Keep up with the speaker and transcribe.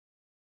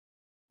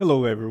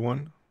Hello,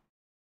 everyone.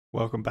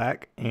 Welcome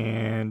back.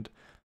 And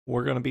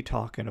we're going to be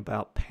talking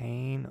about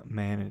pain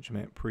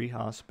management, pre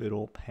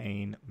hospital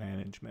pain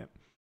management.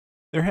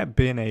 There have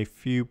been a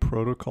few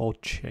protocol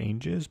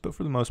changes, but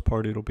for the most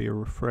part, it'll be a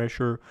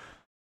refresher.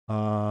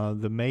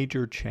 The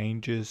major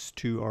changes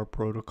to our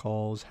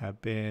protocols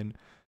have been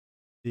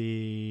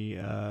the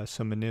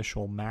some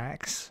initial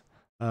max,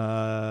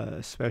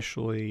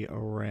 especially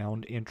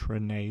around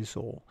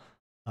intranasal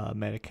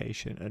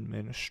medication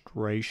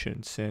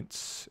administration,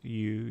 since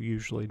you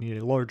usually need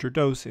a larger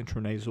dose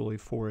intranasally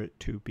for it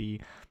to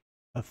be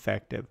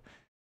effective.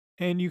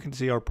 And you can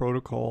see our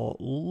protocol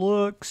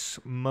looks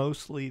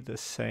mostly the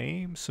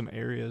same. Some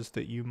areas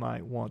that you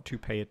might want to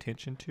pay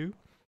attention to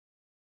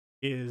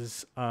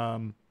is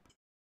under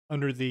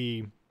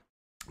the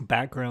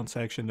background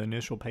section, the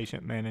initial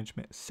patient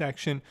management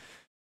section,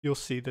 you'll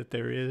see that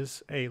there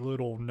is a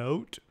little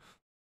note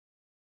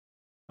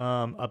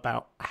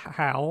about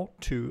how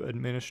to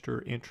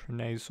administer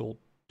intranasal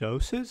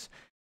doses,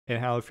 and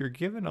how if you're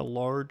given a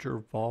larger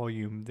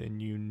volume than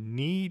you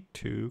need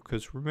to,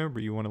 because remember,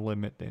 you want to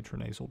limit the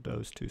intranasal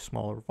dose to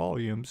smaller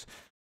volumes.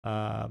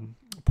 0.5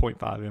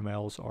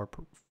 mLs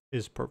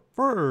is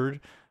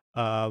preferred,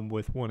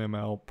 with 1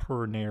 ml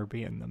per nair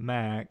being the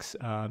max.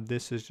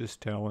 This is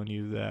just telling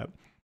you that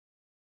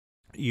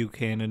you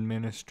can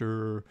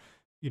administer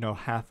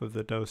half of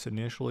the dose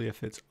initially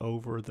if it's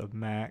over the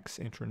max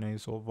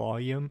intranasal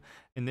volume,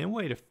 and then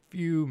wait a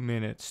few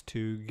minutes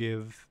to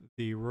give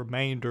the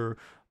remainder,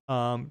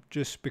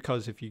 just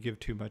because if you give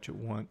too much at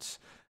once,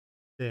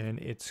 then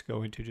it's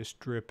going to just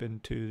drip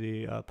into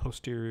the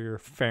posterior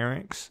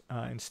pharynx,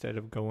 instead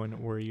of going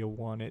where you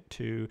want it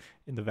to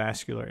in the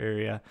vascular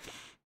area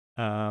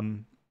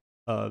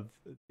of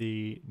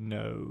the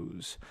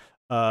nose.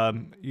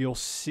 You'll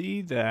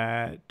see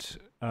that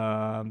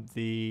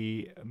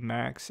the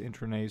max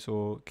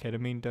intranasal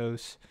ketamine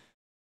dose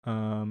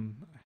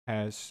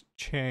has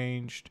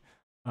changed,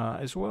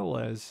 as well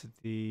as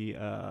the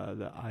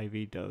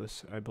IV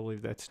dose. I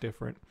believe that's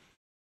different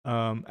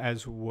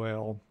as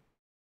well.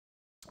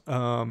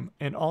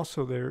 And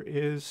also there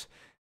is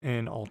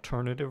an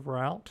alternative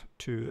route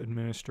to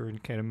administering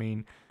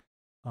ketamine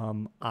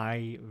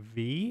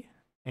IV,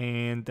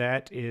 and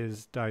that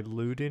is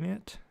diluting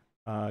it,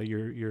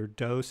 your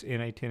dose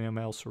in a 10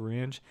 ml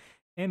syringe,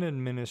 and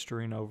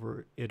administering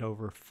over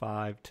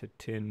 5 to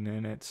 10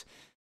 minutes.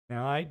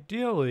 Now,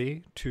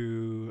 ideally,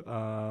 to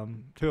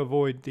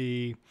avoid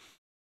the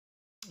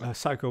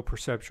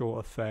psychoperceptual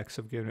effects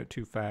of giving it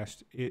too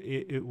fast,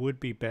 it would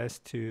be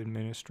best to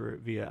administer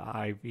it via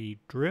IV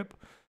drip.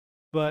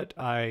 But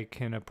I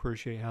can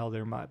appreciate how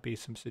there might be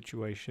some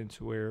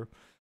situations where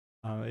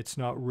it's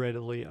not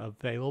readily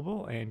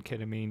available, and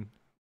ketamine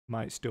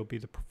might still be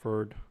the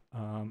preferred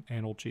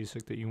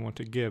analgesic that you want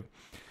to give.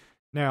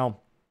 Now,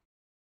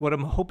 what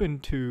I'm hoping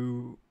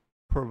to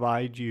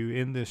provide you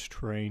in this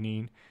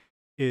training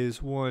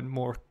is one,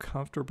 more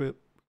comfortability,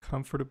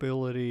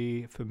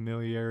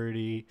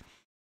 familiarity,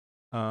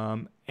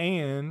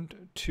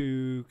 and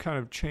to kind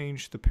of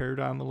change the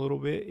paradigm a little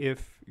bit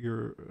if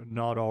you're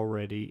not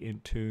already in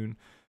tune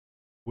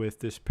with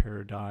this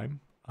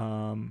paradigm.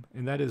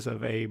 And that is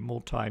of a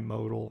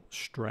multimodal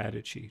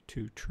strategy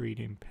to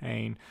treating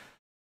pain.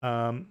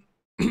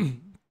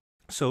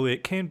 So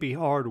it can be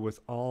hard with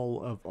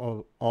all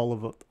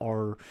of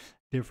our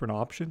different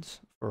options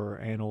for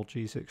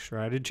analgesic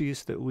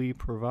strategies that we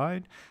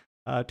provide,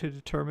 to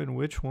determine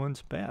which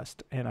one's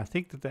best. And I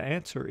think that the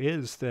answer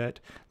is that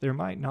there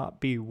might not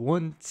be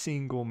one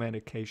single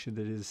medication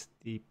that is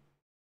the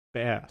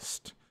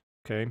best.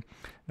 Okay.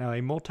 Now, a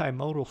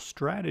multimodal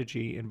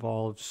strategy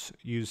involves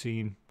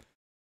using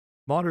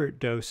moderate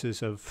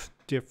doses of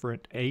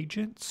different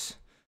agents.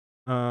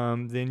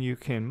 Then you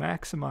can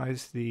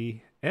maximize the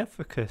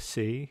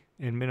efficacy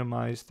and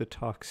minimize the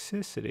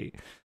toxicity.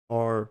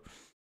 Or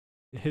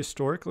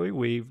historically,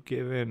 we've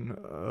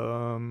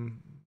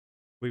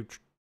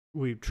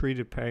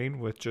treated pain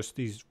with just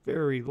these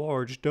very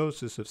large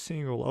doses of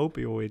single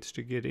opioids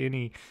to get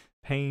any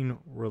pain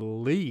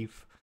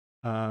relief.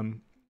 Now,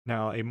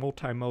 a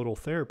multimodal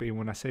therapy,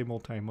 when I say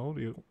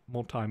multimodal,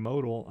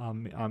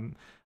 I'm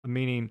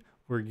meaning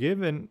we're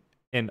given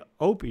an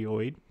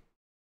opioid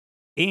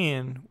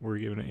and we're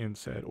given an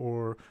NSAID,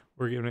 or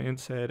we're given an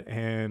NSAID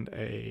and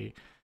an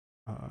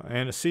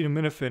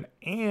acetaminophen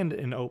and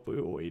an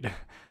opioid.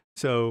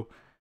 So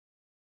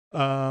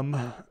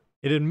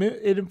it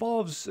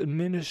involves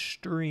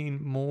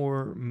administering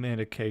more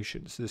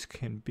medications. This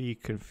can be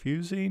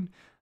confusing.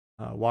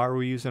 Why are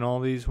we using all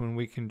these when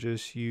we can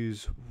just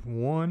use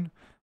one?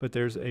 But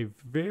there's a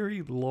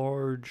very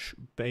large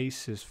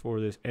basis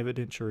for this,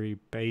 evidentiary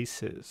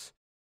basis,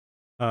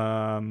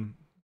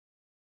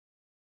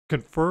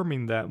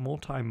 confirming that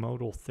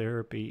multimodal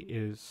therapy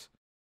is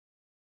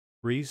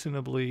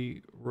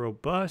reasonably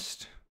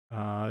robust.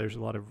 There's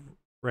a lot of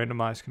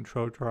randomized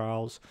controlled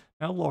trials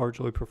now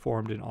largely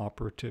performed in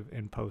operative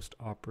and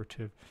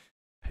post-operative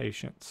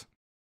patients.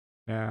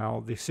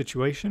 Now, the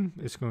situation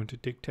is going to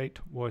dictate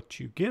what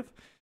you give,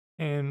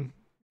 and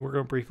we're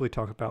going to briefly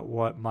talk about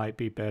what might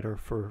be better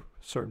for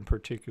certain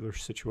particular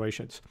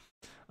situations.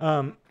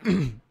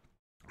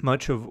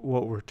 Much of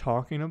what we're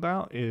talking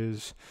about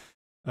is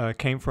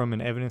came from an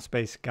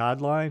evidence-based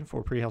guideline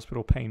for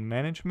pre-hospital pain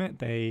management.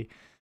 They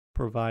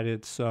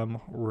provided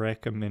some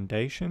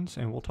recommendations,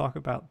 and we'll talk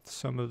about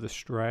some of the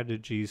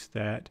strategies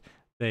that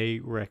they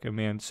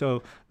recommend.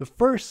 So the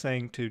first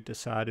thing to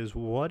decide is,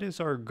 what is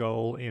our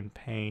goal in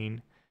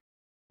pain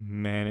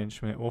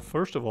management? Well,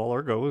 first of all,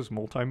 our goal is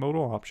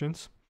multimodal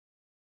options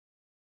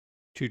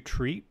to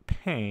treat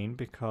pain,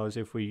 because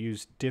if we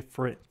use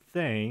different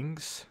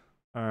things,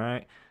 all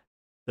right,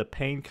 the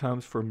pain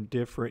comes from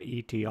different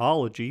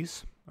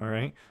etiologies, all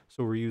right?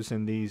 So we're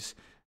using these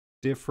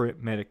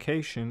different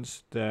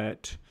medications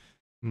that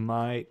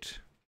might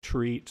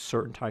treat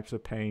certain types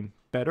of pain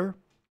better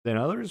than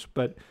others,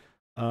 but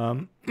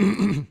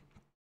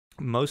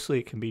mostly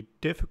it can be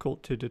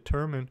difficult to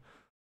determine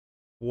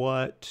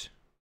what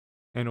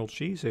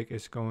analgesic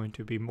is going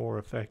to be more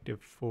effective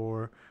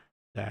for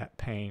that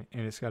pain.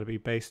 And it's got to be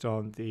based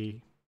on the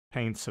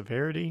pain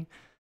severity,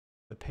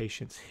 the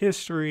patient's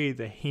history,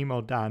 the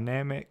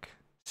hemodynamic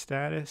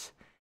status,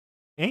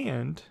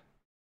 and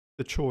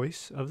the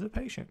choice of the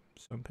patient.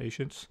 Some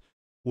patients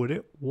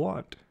wouldn't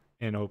want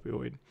an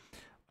opioid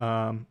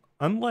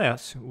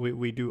unless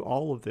we do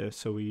all of this.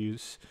 So we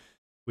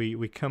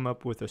come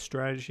up with a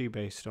strategy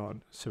based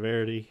on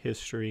severity,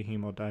 history,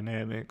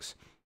 hemodynamics,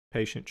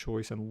 patient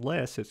choice,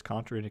 unless it's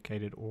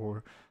contraindicated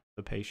or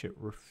the patient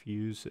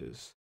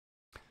refuses.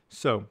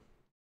 So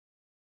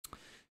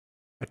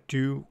I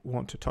do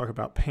want to talk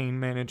about pain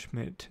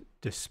management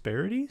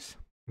disparities.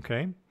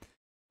 Okay.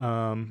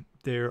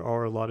 There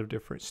are a lot of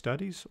different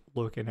studies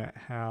looking at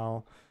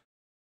how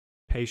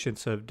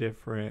patients of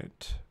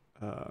different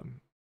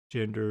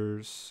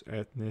genders,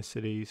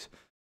 ethnicities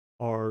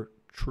are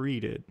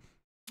treated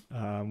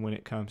when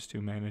it comes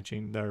to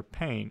managing their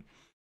pain.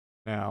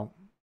 Now,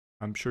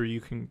 I'm sure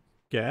you can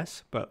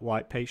guess, but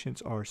white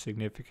patients are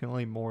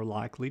significantly more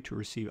likely to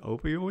receive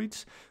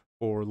opioids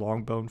for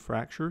long bone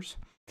fractures,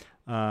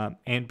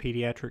 and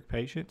pediatric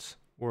patients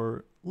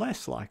were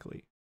less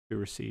likely to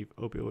receive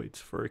opioids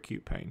for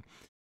acute pain.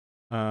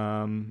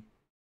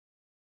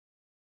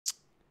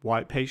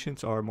 White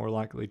patients are more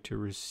likely to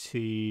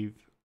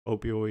receive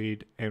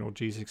opioid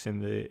analgesics in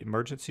the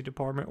emergency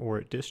department or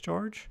at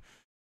discharge,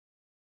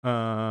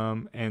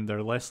 and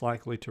they're less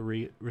likely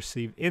to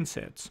receive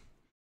NSAIDs.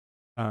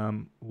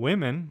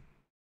 Women,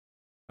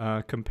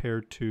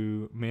 compared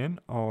to men,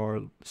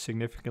 are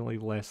significantly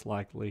less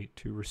likely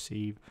to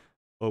receive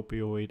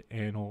opioid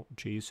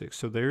analgesics.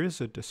 So there is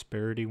a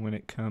disparity when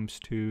it comes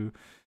to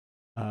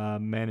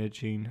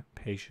managing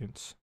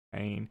patients'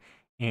 pain.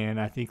 And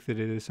I think that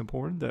it is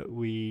important that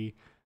we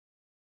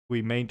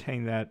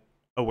maintain that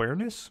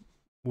awareness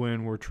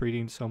when we're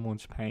treating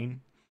someone's pain,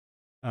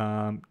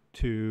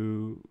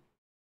 to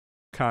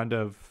kind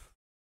of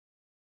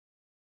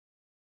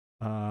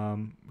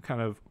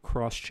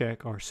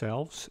cross-check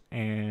ourselves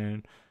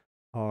and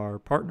our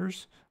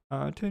partners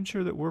to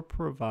ensure that we're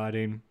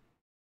providing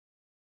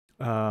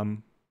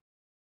pain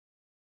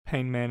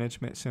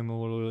management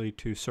similarly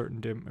to certain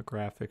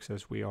demographics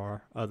as we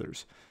are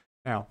others.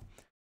 Now,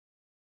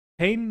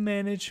 pain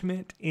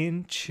management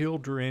in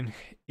children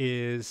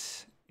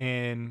is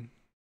an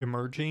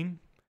emerging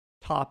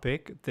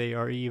topic. They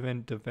are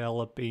even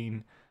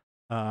developing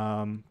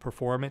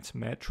performance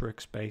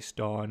metrics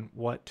based on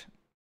what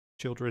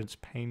children's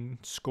pain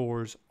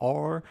scores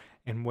are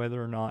and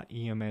whether or not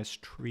EMS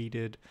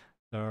treated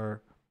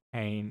their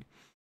pain.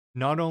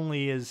 Not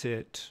only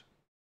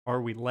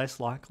are we less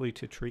likely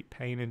to treat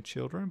pain in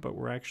children, but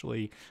we're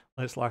actually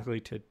less likely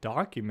to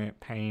document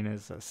pain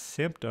as a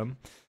symptom,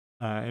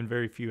 and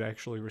very few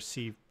actually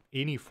receive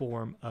any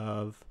form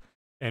of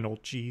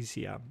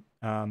analgesia.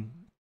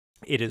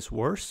 It is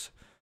worse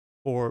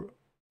for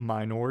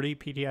minority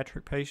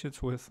pediatric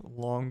patients with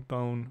long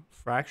bone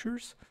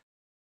fractures.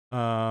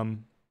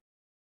 In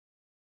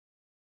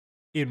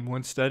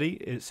one study,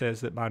 it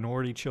says that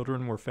minority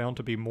children were found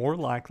to be more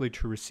likely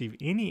to receive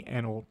any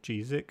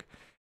analgesic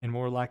and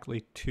more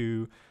likely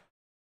to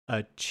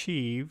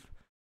achieve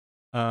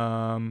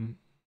 2-point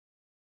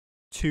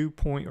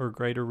or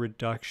greater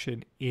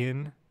reduction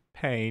in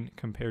pain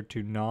compared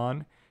to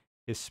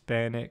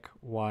non-Hispanic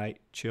white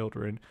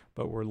children,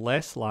 but were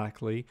less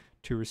likely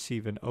to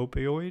receive an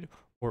opioid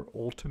or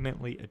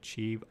ultimately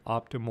achieve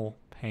optimal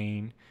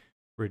pain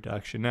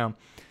reduction. Now,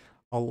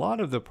 a lot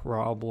of the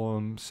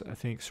problems, I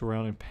think,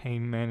 surrounding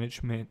pain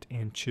management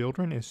in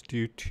children is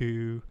due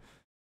to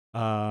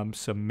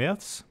some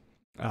myths.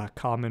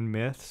 Common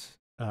myths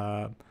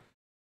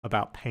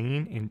about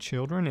pain in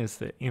children is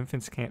that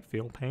infants can't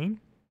feel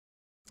pain.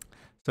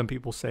 Some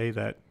people say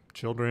that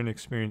children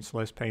experience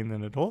less pain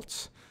than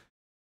adults.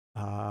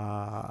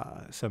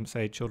 Some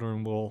say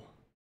children will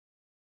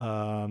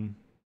that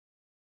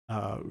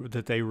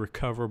they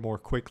recover more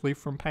quickly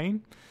from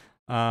pain.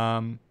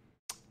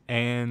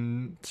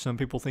 And some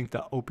people think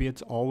that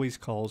opiates always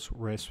cause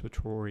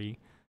respiratory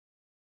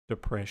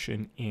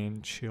depression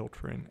in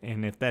children.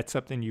 And if that's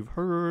something you've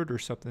heard or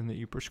something that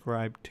you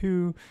prescribe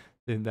to,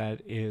 then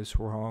that is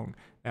wrong.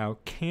 Now,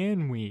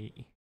 can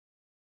we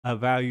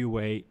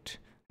evaluate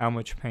how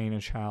much pain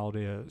a child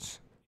is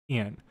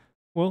in?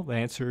 Well, the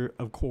answer,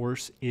 of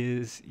course,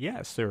 is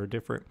yes. There are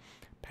different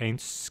pain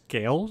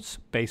scales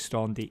based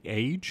on the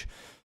age.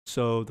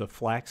 So the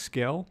FLAC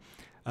scale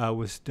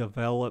was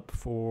developed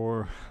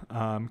for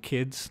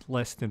kids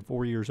less than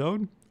 4 years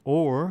old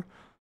or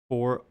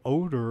for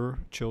older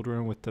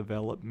children with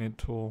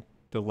developmental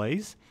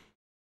delays.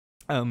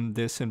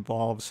 This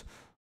involves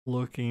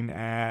looking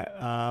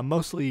at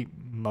mostly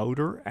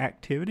motor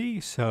activity.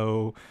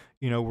 So,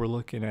 we're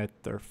looking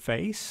at their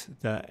face.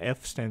 The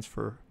F stands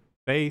for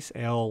face,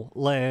 L,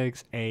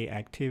 legs, A,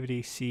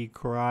 activity, C,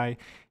 cry,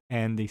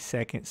 and the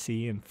second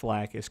C in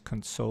FLAC is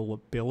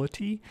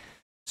consolability.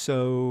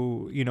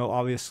 So,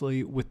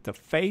 obviously with the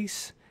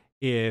face,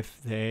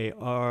 if they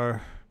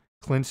are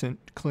clenching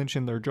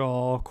their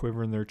jaw,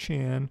 quivering their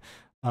chin,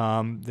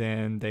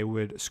 then they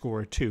would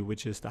score a 2,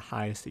 which is the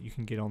highest that you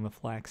can get on the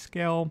FLAC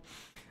scale.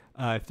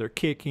 If they're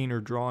kicking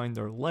or drawing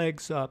their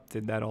legs up,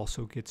 then that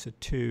also gets a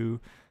 2.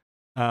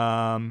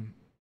 And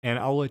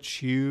I'll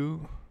let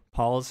you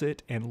pause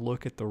it and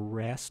look at the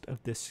rest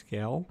of this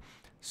scale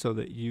so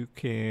that you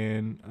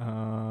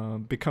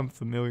can become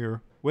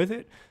familiar with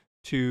it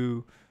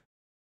to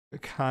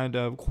kind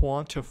of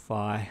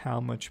quantify how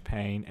much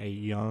pain a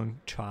young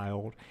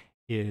child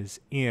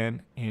is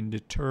in and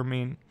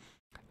determine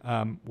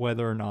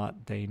whether or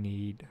not they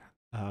need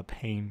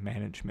pain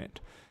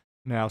management.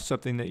 Now,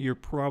 something that you're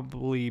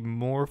probably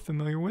more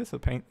familiar with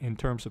in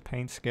terms of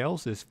pain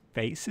scales is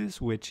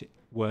FACES, which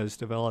was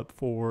developed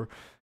for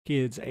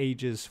kids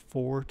ages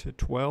 4 to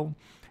 12.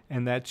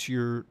 And that's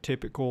your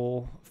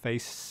typical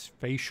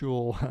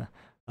facial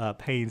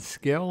pain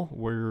scale,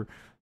 where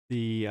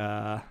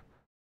the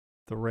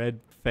red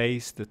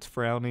face that's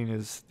frowning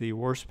is the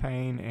worst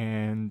pain,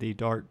 and the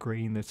dark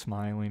green that's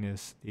smiling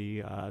is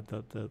the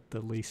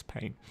least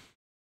pain.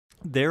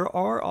 There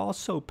are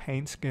also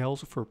pain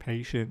scales for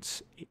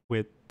patients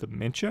with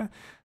dementia,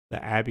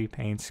 the Abbey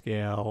pain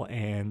scale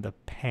and the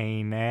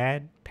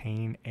PAINAD.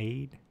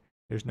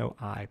 There's no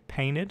I.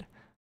 PAINAD.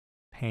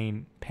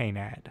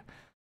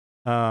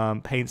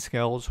 Pain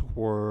scales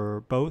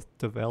were both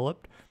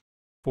developed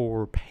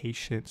for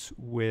patients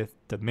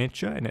with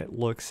dementia, and it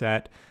looks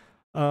at,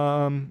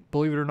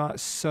 believe it or not,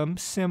 some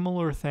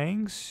similar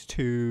things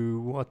to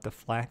what the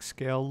FLAC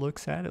scale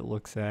looks at. It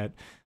looks at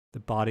the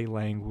body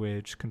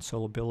language,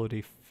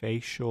 consolability,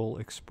 facial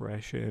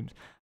expression,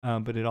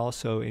 but it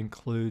also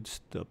includes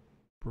the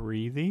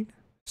breathing.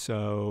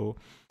 So,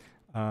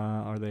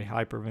 are they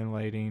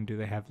hyperventilating? Do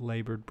they have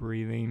labored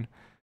breathing?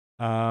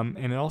 And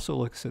it also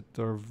looks at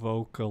their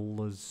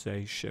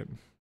vocalization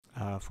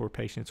for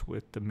patients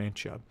with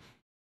dementia.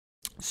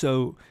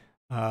 So,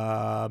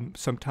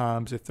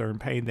 sometimes if they're in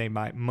pain, they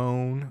might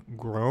moan,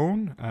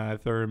 groan.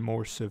 If they're in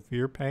more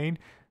severe pain,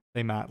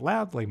 they might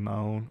loudly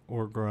moan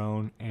or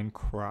groan and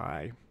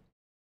cry.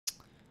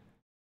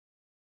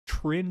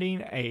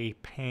 Trending a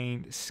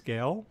pain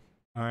scale,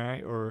 all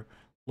right, or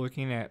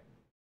looking at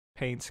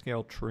pain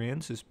scale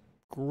trends is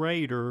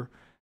greater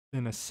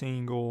than a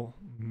single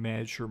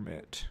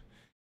measurement.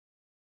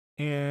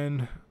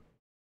 And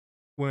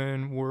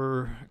when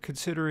we're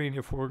considering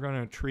if we're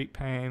going to treat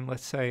pain,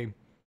 let's say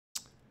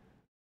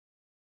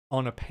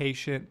on a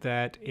patient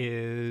that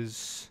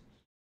is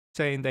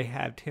saying they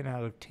have 10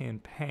 out of 10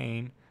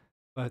 pain,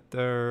 but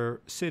they're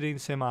sitting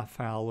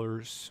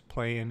semi-foulers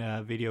playing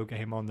a video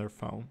game on their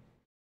phone.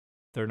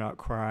 They're not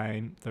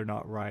crying, they're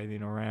not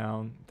writhing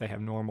around, they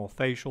have normal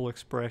facial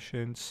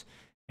expressions,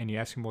 and you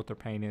ask them what their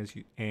pain is,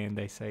 and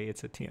they say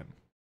it's a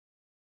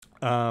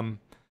 10.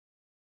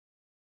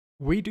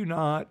 We do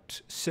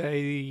not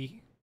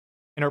say,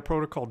 and our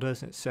protocol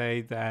doesn't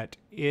say that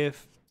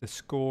if the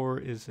score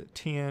is a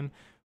 10,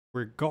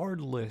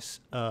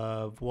 regardless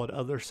of what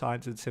other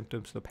signs and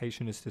symptoms the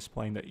patient is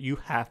displaying, that you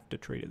have to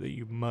treat it, that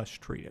you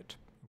must treat it,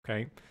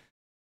 okay?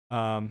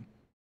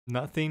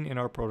 Nothing in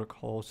our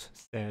protocols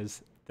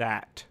says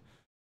that.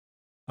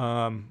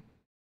 But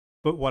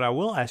what I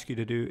will ask you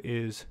to do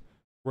is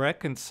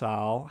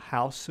reconcile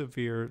how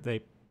severe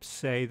they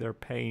say their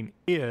pain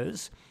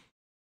is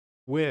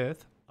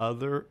with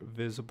other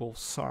visible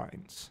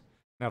signs.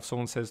 Now, if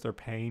someone says their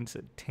pain's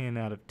a 10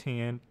 out of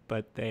 10,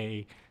 but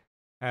they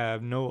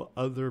have no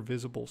other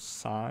visible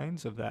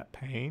signs of that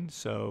pain,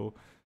 so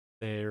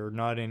they're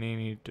not in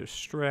any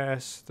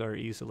distress, they're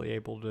easily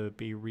able to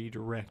be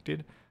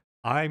redirected,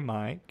 I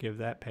might give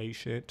that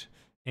patient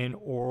an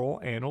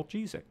oral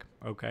analgesic,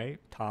 okay,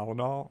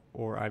 Tylenol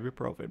or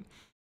ibuprofen.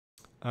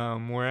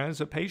 Whereas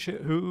a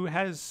patient who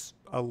has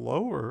a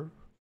lower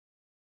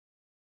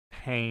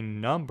pain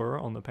number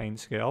on the pain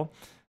scale,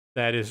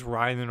 that is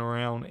writhing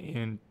around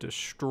in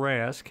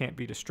distress, can't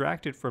be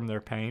distracted from their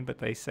pain, but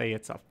they say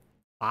it's a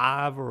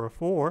 5 or a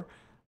 4,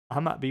 I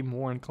might be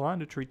more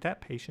inclined to treat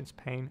that patient's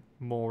pain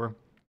more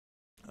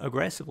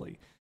aggressively.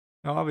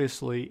 Now,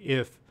 obviously,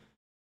 if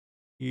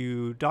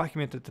you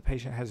document that the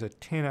patient has a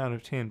 10 out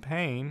of 10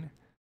 pain,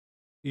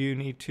 you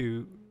need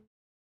to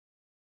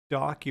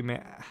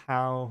document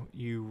how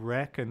you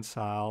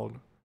reconciled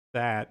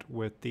that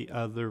with the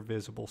other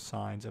visible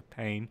signs of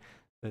pain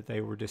that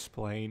they were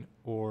displaying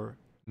or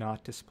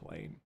not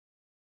displaying.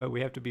 But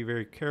we have to be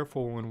very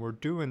careful when we're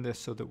doing this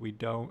so that we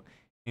don't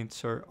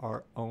insert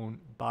our own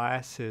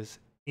biases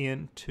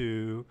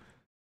into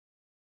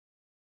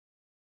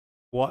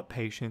what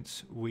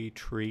patients we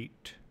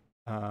treat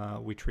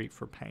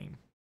for pain.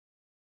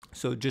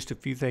 So just a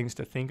few things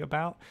to think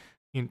about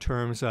in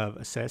terms of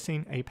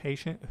assessing a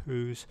patient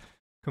who's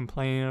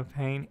complaining of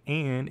pain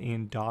and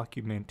in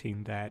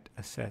documenting that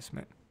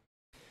assessment.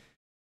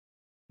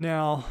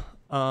 Now,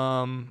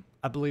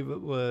 I believe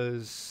it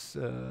was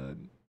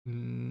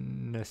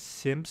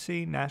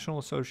NASIMSE, National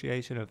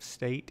Association of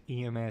State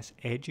EMS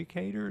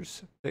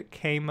Educators, that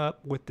came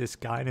up with this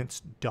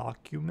guidance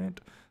document.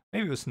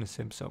 Maybe it was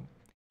NASIMSO.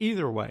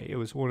 Either way, it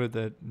was one of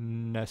the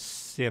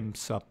NASIM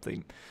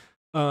something.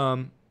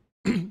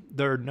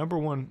 Their number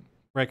one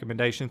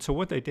recommendation. So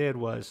what they did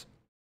was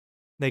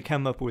they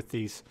come up with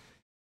these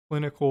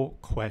clinical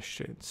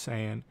questions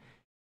saying,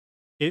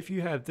 if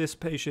you have this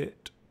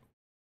patient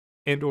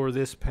and or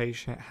this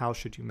patient, how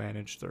should you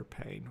manage their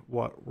pain?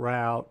 What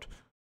route,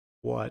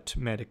 what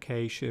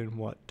medication,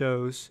 what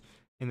dose?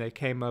 And they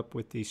came up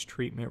with these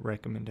treatment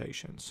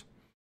recommendations.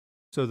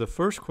 So the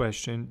first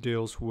question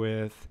deals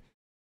with,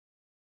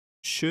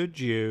 should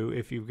you,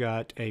 if you've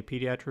got a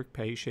pediatric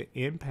patient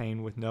in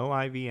pain with no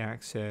IV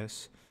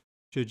access,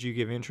 should you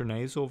give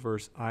intranasal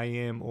versus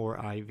IM or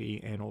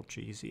IV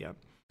analgesia?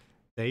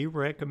 They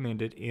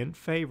recommended in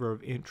favor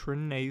of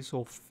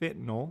intranasal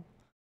fentanyl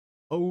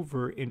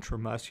over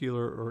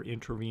intramuscular or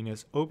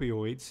intravenous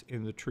opioids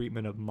in the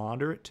treatment of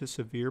moderate to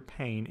severe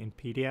pain in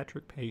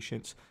pediatric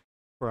patients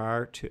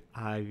prior to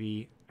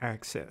IV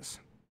access.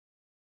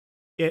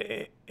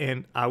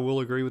 And I will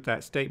agree with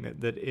that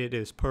statement that it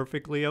is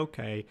perfectly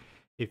okay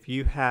if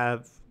you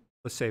have,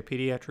 let's say, a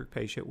pediatric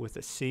patient with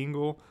a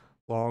single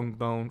long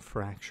bone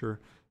fracture,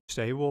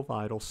 stable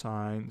vital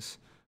signs.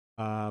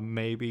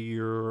 Maybe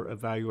you're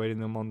evaluating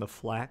them on the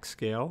FLAC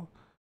scale,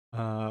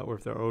 or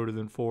if they're older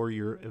than 4,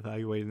 you're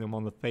evaluating them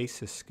on the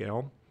FACES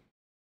scale.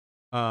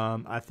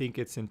 I think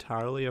it's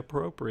entirely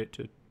appropriate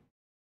to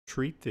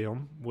treat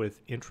them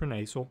with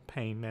intranasal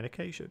pain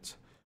medications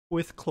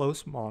with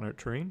close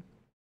monitoring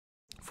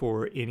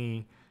for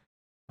any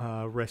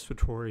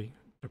respiratory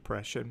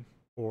depression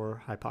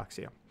or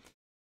hypoxia,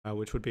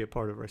 which would be a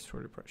part of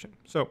respiratory depression.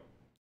 So,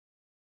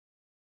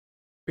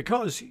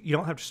 because you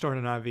don't have to start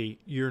an IV,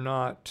 you're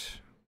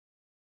not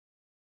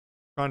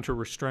trying to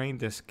restrain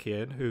this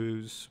kid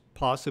who's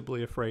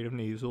possibly afraid of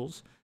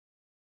measles,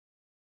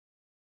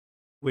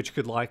 which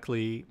could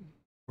likely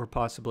or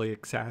possibly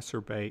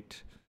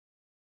exacerbate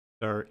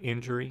their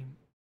injury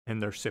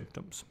and their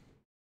symptoms.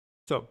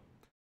 So,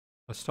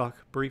 let's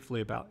talk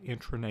briefly about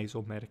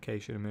intranasal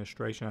medication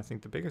administration. I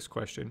think the biggest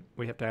question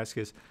we have to ask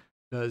is,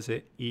 does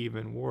it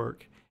even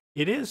work?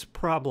 It is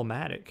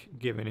problematic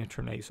given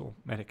intranasal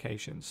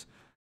medications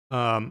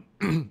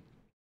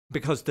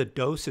because the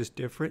dose is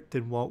different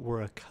than what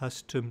we're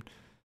accustomed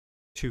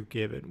to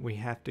giving. We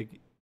have to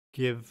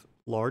give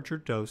larger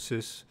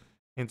doses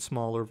in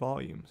smaller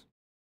volumes.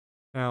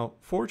 Now,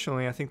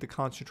 fortunately, I think the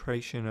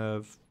concentration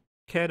of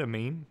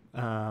ketamine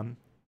and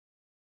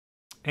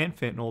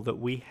fentanyl that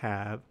we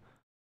have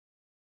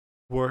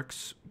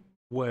works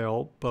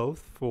well both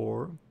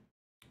for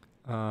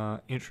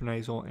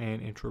intranasal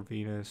and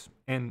intravenous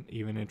and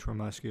even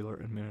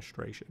intramuscular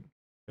administration.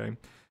 Okay,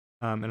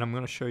 and I'm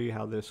going to show you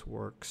how this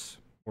works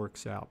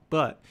out.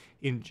 But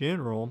in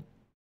general,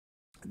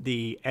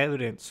 the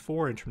evidence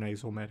for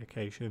intranasal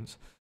medications,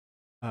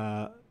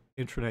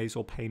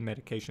 intranasal pain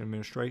medication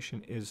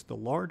administration, is the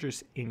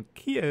largest in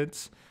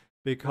kids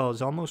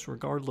because almost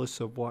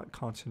regardless of what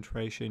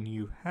concentration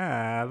you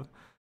have,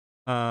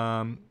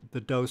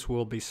 the dose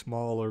will be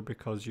smaller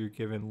because you're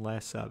given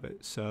less of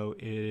it. So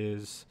it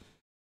is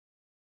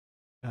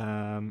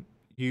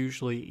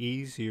usually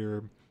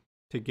easier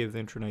to give the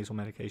intranasal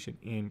medication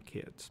in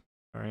kids.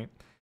 All right.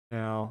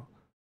 Now,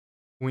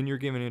 when you're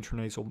giving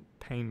intranasal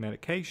pain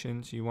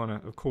medications, you want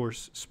to, of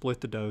course,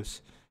 split the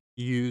dose,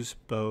 use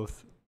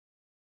both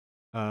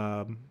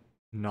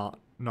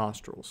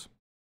nostrils.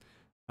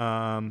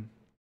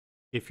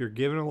 If you're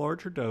given a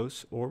larger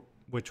dose, or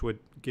which would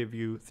give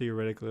you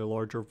theoretically a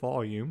larger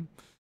volume,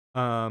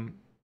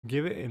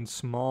 give it in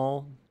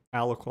small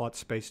aliquots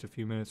spaced a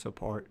few minutes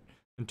apart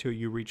until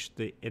you reach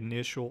the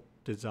initial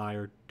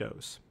desired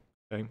dose.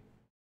 Okay.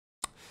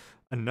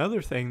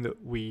 Another thing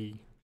that we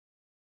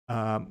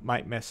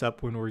might mess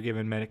up when we're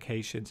given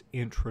medications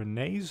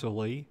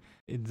intranasally,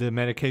 the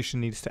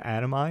medication needs to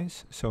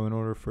atomize. So in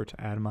order for it to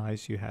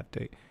atomize, you have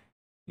to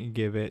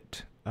give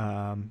it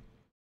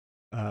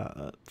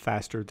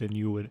faster than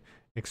you would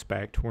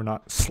expect. We're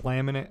not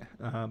slamming it,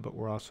 but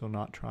we're also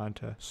not trying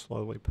to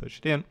slowly push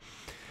it in.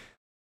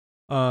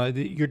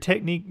 Your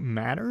technique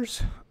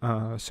matters.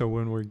 So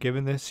when we're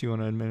given this, you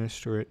want to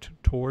administer it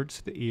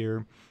towards the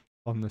ear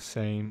on the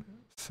same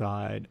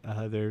side.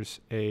 There's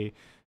a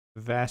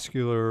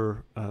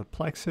vascular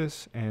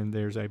plexus and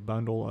there's a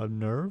bundle of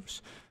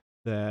nerves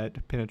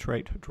that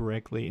penetrate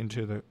directly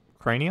into the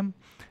cranium.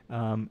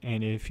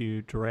 And if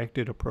you direct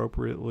it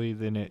appropriately,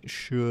 then it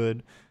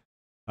should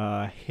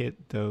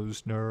hit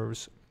those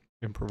nerves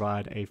and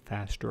provide a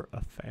faster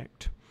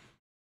effect.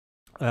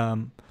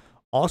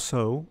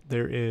 Also,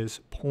 there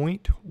is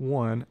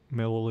 0.1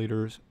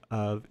 milliliters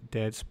of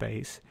dead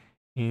space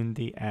in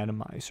the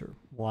atomizer.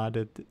 Why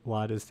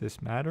does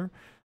this matter?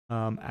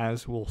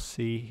 As we'll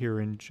see here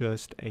in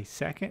just a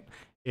second,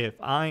 if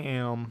I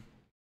am,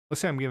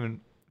 let's say I'm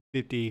given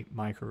 50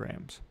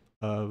 micrograms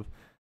of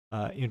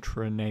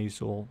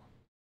intranasal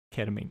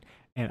ketamine,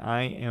 and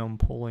I am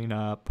pulling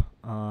up,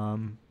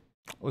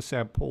 let's say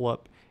I pull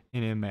up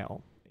an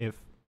ml.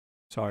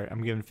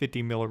 I'm given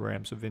 50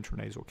 milligrams of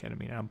intranasal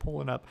ketamine, and I'm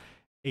pulling up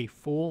a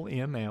full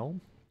ml,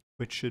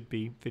 which should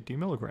be 50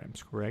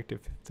 milligrams, correct?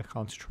 If the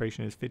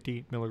concentration is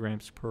 50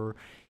 milligrams per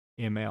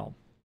ml.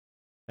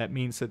 That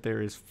means that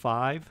there is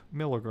 5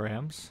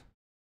 milligrams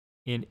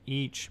in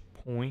each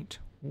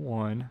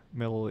 0.1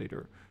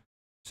 milliliter.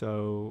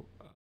 So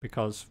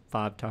because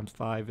 5 times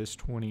 5 is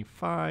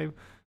 25,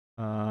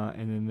 and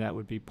then that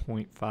would be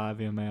 0.5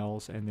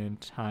 mLs, and then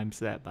times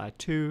that by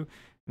 2,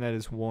 and that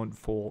is 1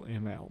 full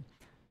ml.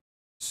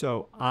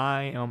 So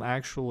I am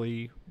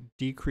actually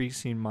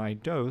decreasing my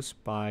dose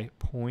by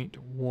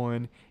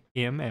 0.1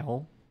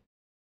 ml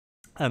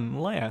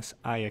unless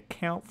I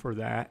account for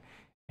that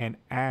and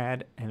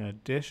add an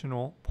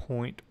additional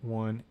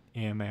 0.1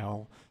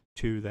 ml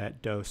to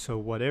that dose. So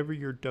whatever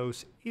your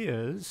dose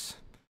is,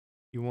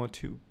 you want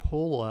to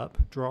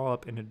draw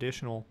up an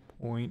additional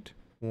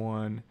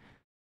 0.1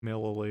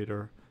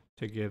 milliliter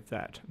to give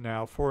that.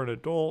 Now for an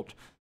adult,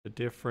 the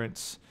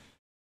difference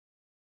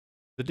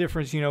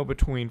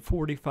between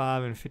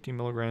 45 and 50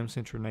 milligrams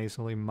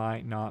intranasally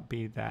might not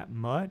be that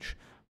much,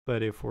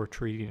 but if we're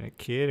treating a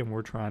kid and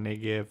we're trying to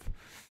give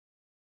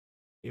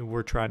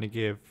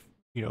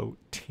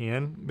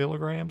 10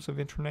 milligrams of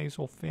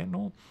intranasal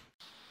fentanyl.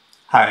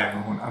 Hi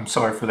everyone, I'm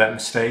sorry for that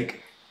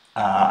mistake.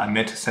 I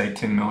meant to say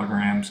 10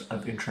 milligrams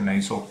of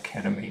intranasal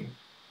ketamine.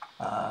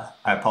 I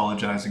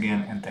apologize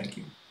again, and thank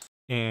you.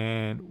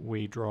 And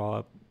we draw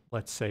up,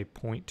 let's say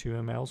 0.2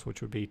 mLs,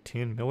 which would be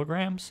 10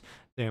 milligrams,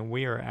 then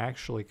we are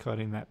actually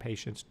cutting that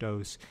patient's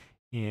dose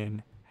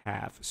in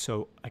half.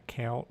 So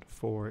account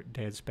for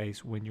dead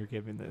space when you're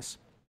giving this.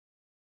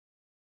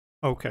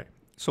 Okay,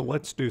 so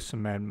let's do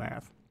some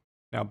math.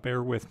 Now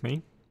bear with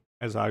me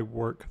as I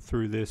work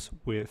through this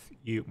with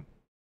you.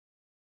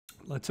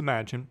 Let's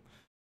imagine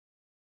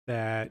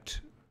that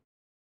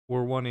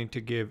we're wanting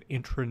to give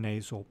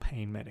intranasal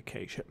pain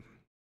medication,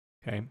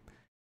 okay?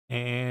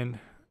 And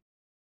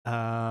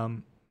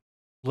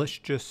let's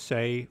just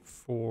say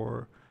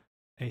for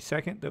a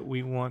second that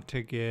we want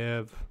to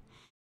give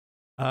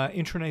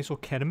intranasal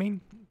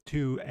ketamine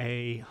to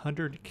a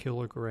 100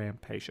 kilogram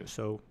patient.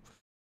 So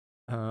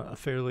a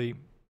fairly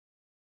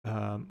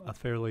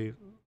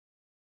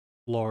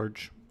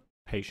large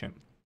patient.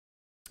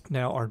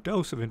 Now our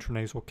dose of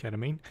intranasal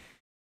ketamine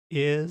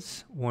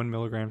is 1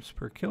 milligrams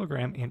per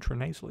kilogram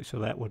intranasally. So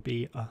that would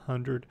be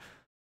 100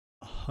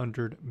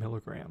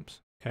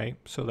 milligrams. Okay,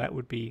 so that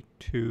would be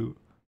 2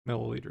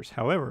 milliliters.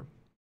 However,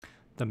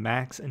 the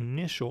max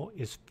initial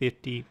is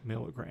 50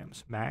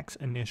 milligrams. Max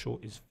initial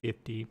is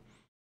 50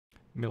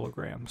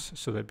 milligrams.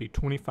 So that'd be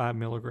 25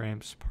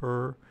 milligrams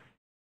per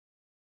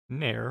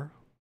nair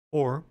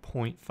or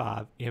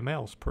 0.5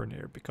 mLs per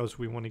nair, because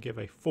we want to give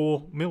a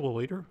full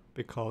milliliter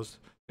because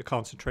the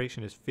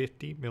concentration is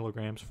 50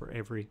 milligrams for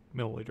every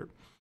milliliter.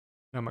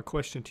 Now my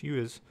question to you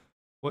is,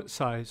 what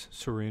size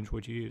syringe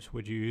would you use?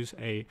 Would you use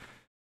a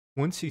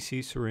 1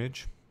 cc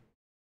syringe,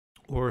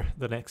 or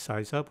the next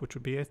size up, which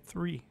would be a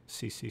 3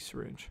 cc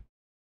syringe?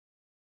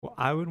 Well,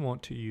 I would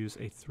want to use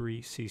a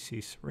 3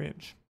 cc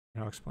syringe,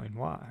 and I'll explain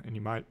why. And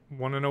you might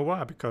want to know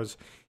why, because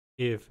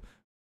if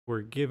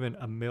we're given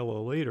a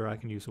milliliter, I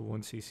can use a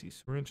 1 cc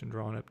syringe and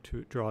draw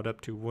it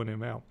up to 1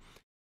 ml.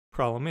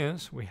 Problem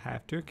is, we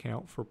have to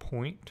account for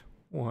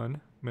 0.1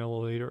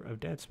 milliliter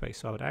of dead space.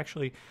 So I would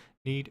actually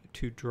need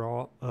to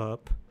draw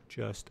up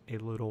just a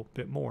little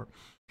bit more.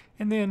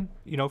 And then,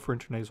 for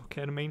intranasal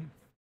ketamine,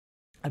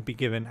 I'd be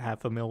given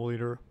half a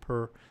milliliter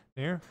per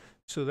nair.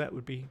 So that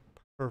would be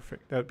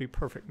perfect. That would be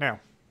perfect. Now,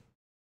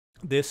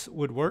 this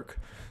would work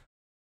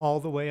all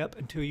the way up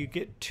until you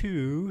get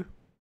to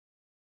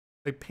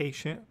a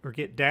patient, or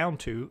get down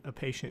to a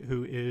patient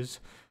who is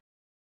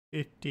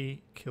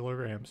 50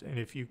 kilograms. And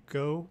if you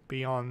go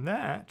beyond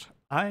that,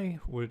 I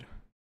would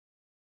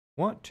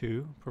want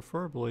to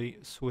preferably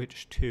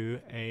switch to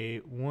a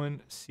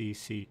 1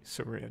 cc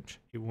syringe,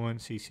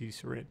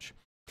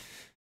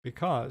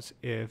 because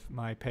if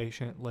my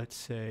patient, let's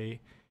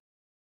say,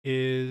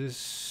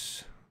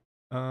 is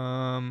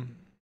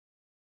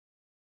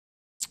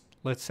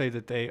let's say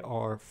that they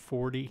are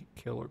 40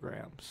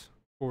 kilograms.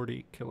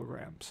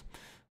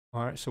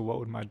 All right, so what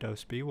would my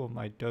dose be? Well,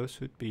 my dose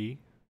would be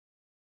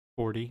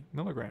 40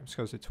 milligrams,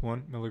 because it's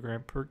 1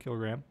 milligram per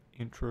kilogram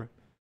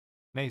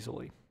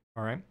intranasally.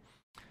 All right.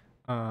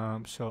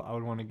 So I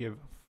would want to give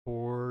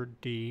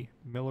 40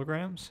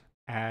 milligrams,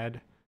 add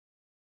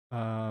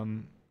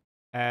 0.1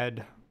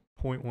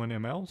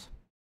 mLs.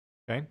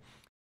 Okay.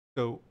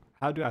 So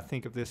how do I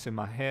think of this in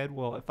my head?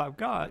 Well, if I've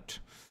got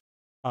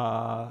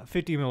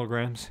 50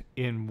 milligrams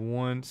in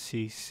 1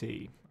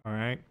 cc, all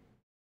right,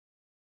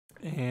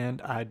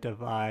 and I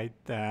divide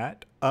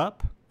that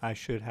up, I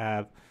should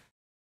have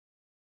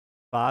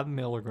 5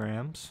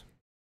 milligrams,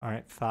 all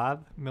right, 5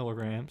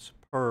 milligrams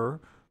per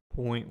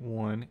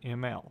 0.1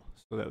 ml.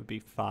 So that would be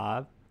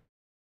 5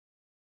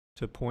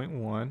 to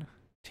 0.1,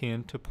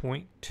 10 to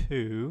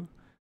 0.2,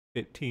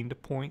 15 to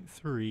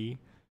 0.3,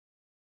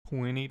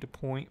 20 to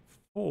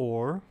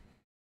 0.4,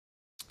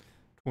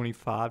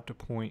 25 to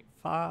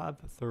 0.5,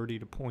 30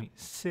 to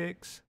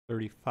 0.6,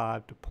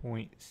 35 to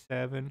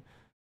 0.7,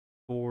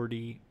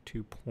 40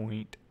 to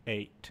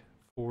 0.8,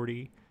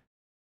 40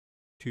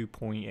 to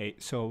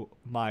 0.8. So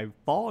my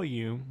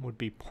volume would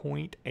be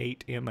 0.8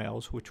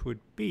 mLs, which would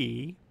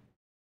be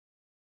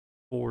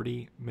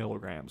 40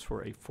 milligrams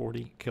for a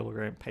 40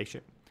 kilogram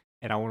patient.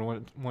 And I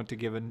want to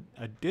give an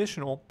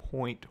additional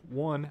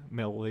 0.1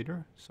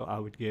 milliliter, so I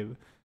would give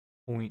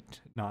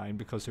 0.9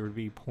 because there would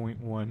be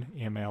 0.1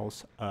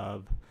 mLs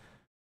of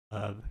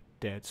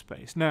dead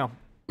space. Now,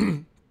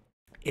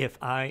 if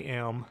I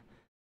am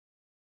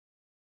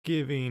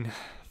giving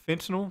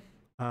fentanyl,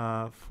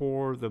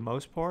 for the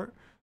most part,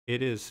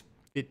 it is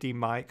 50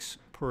 mics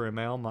per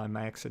ml. My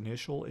max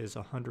initial is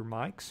 100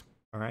 mics.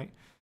 All right,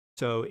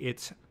 so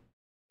it's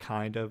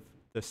kind of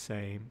the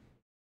same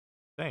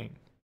thing,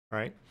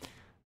 right?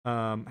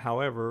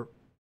 However,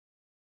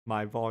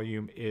 my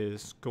volume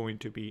is going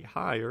to be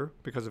higher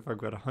because if I've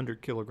got a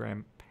 100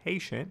 kilogram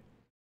patient,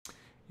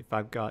 if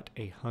I've got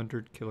a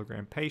 100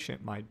 kilogram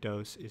patient, my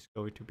dose is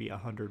going to be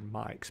 100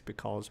 mics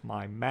because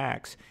my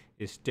max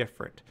is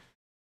different.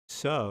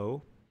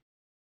 So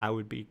I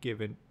would be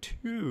given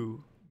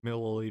 2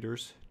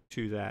 milliliters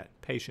to that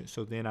patient.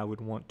 So then I would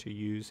want to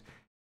use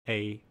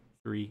a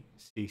 3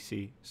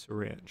 cc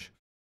syringe.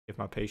 If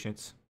my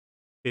patient's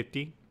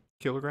 50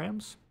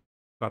 kilograms,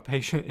 my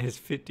patient is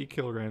 50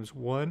 kilograms,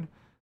 1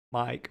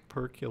 mic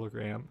per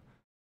kilogram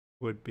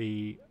would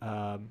be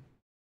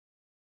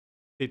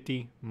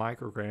 50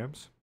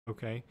 micrograms,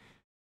 okay,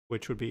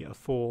 which would be a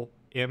full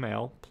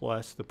ml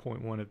plus the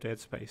 0.1 of dead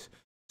space.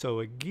 So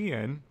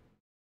again,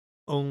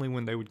 only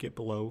when they would get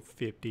below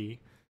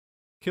 50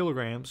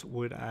 kilograms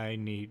would I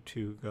need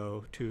to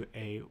go to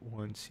a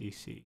 1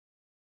 cc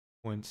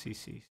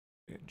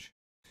syringe.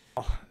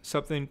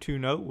 Something to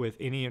note with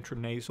any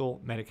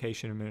intranasal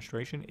medication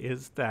administration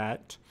is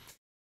that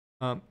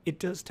it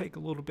does take a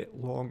little bit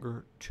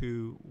longer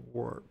to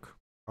work,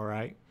 all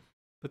right?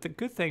 But the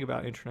good thing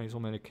about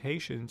intranasal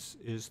medications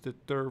is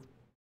that they're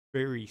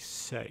very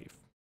safe.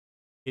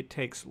 It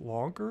takes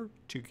longer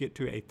to get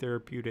to a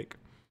therapeutic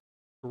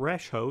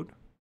threshold,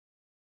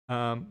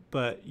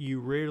 but you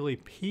rarely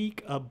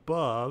peak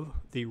above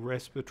the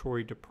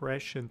respiratory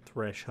depression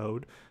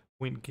threshold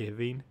when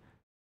giving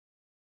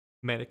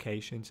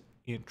medications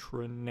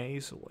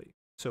intranasally.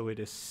 So it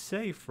is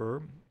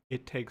safer,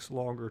 it takes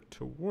longer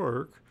to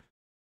work,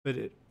 but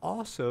it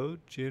also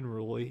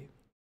generally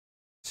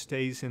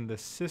stays in the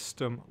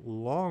system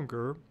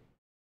longer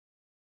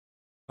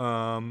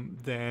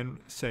than,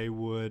 say,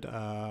 would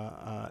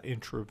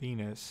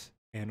intravenous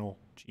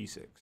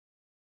analgesics.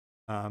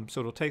 So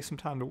it'll take some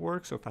time to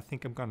work. So if I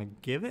think I'm going to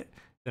give it,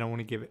 then I want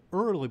to give it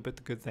early. But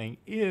the good thing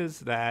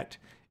is that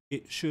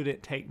it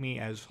shouldn't take me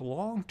as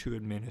long to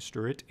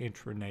administer it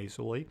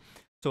intranasally.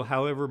 So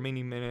however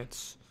many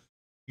minutes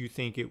you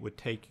think it would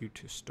take you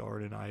to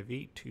start an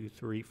IV, 2,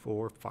 3,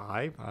 4,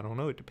 5, I don't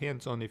know. It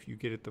depends on if you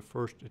get it the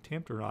first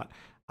attempt or not.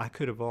 I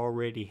could have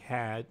already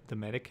had the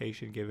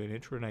medication given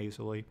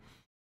intranasally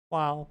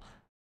while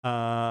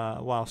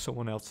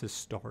someone else is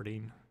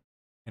starting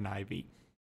an IV.